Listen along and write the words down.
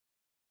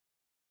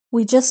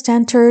We just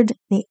entered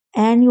the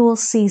annual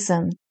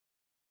season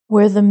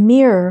where the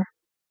mirror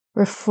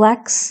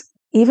reflects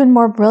even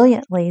more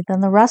brilliantly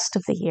than the rest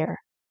of the year.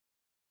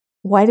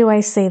 Why do I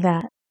say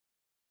that?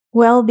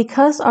 Well,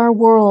 because our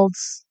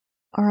worlds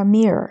are a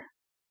mirror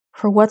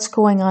for what's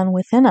going on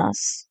within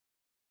us,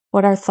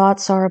 what our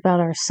thoughts are about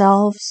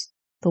ourselves,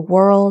 the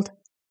world,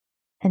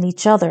 and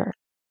each other.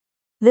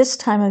 This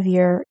time of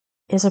year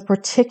is a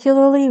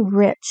particularly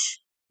rich,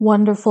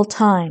 wonderful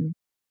time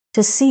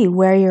to see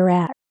where you're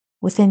at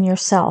within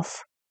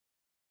yourself.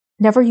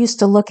 Never used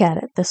to look at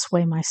it this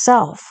way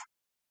myself,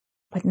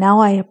 but now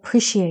I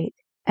appreciate,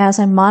 as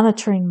I'm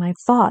monitoring my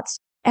thoughts,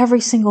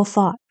 every single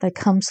thought that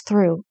comes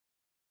through.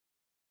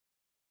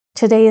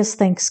 Today is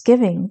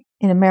Thanksgiving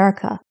in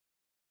America.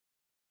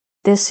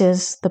 This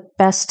is the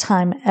best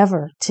time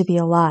ever to be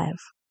alive.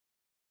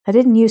 I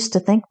didn't used to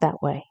think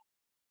that way,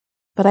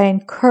 but I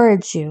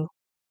encourage you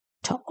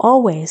to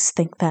always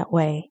think that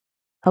way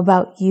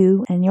about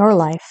you and your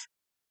life,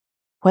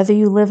 whether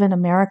you live in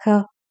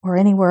America or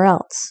anywhere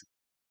else.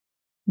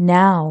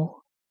 Now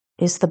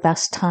is the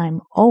best time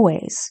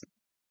always.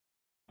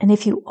 And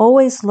if you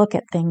always look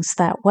at things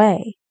that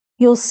way,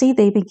 you'll see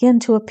they begin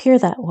to appear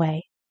that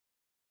way.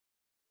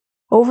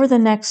 Over the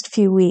next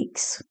few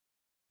weeks,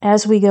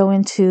 as we go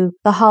into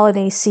the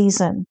holiday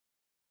season,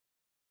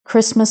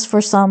 Christmas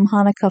for some,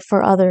 Hanukkah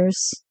for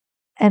others,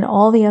 and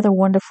all the other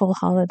wonderful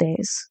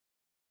holidays,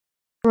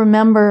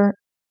 remember,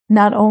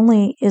 not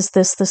only is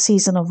this the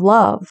season of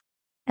love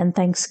and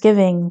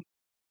Thanksgiving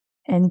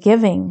and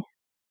giving,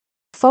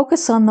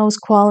 focus on those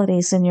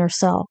qualities in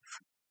yourself.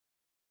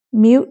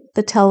 Mute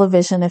the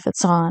television if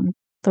it's on,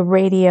 the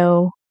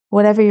radio,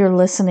 whatever you're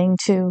listening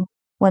to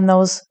when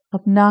those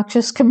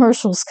obnoxious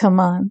commercials come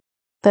on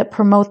that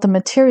promote the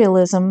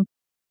materialism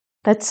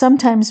that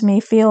sometimes may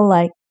feel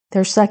like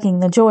they're sucking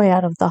the joy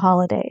out of the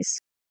holidays.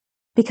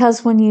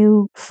 Because when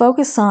you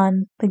focus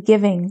on the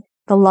giving,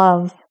 the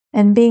love,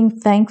 and being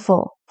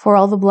thankful for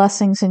all the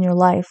blessings in your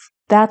life,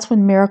 that's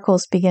when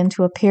miracles begin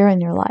to appear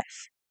in your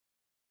life.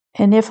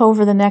 And if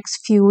over the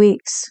next few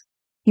weeks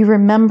you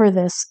remember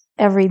this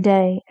every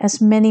day,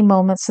 as many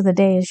moments of the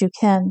day as you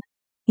can,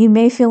 you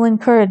may feel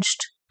encouraged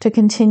to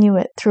continue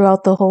it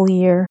throughout the whole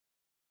year.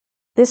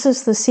 This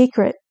is the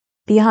secret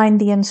behind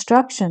the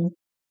instruction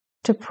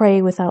to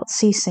pray without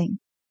ceasing.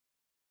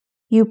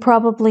 You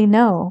probably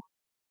know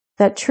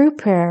that true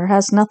prayer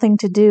has nothing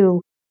to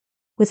do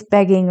with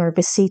begging or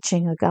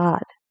beseeching a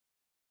God.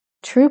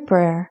 True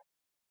prayer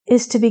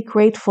is to be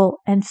grateful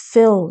and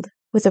filled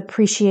with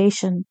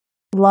appreciation,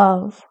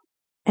 love,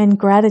 and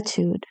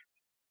gratitude,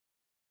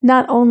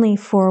 not only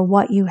for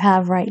what you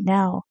have right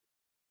now,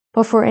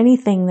 but for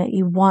anything that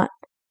you want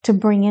to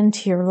bring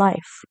into your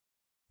life.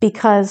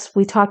 Because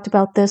we talked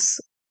about this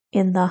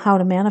in the How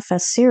to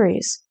Manifest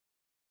series,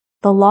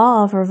 the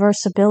law of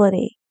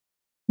reversibility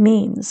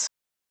means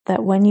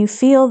that when you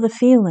feel the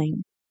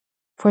feeling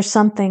for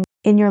something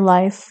in your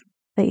life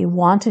that you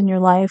want in your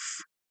life,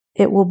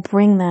 it will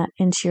bring that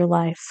into your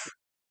life.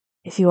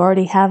 If you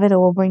already have it, it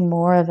will bring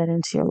more of it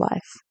into your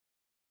life.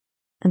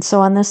 And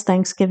so on this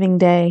Thanksgiving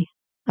Day,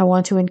 I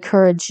want to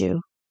encourage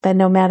you that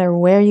no matter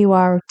where you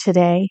are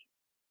today,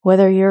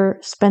 whether you're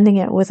spending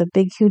it with a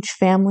big, huge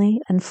family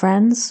and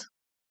friends,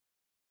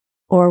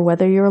 or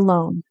whether you're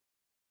alone,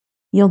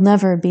 you'll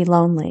never be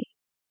lonely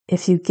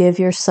if you give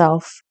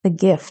yourself the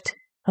gift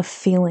of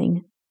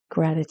feeling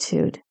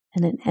gratitude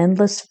and an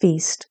endless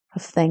feast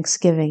of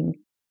Thanksgiving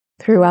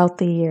throughout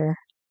the year.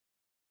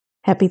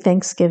 Happy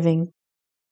Thanksgiving.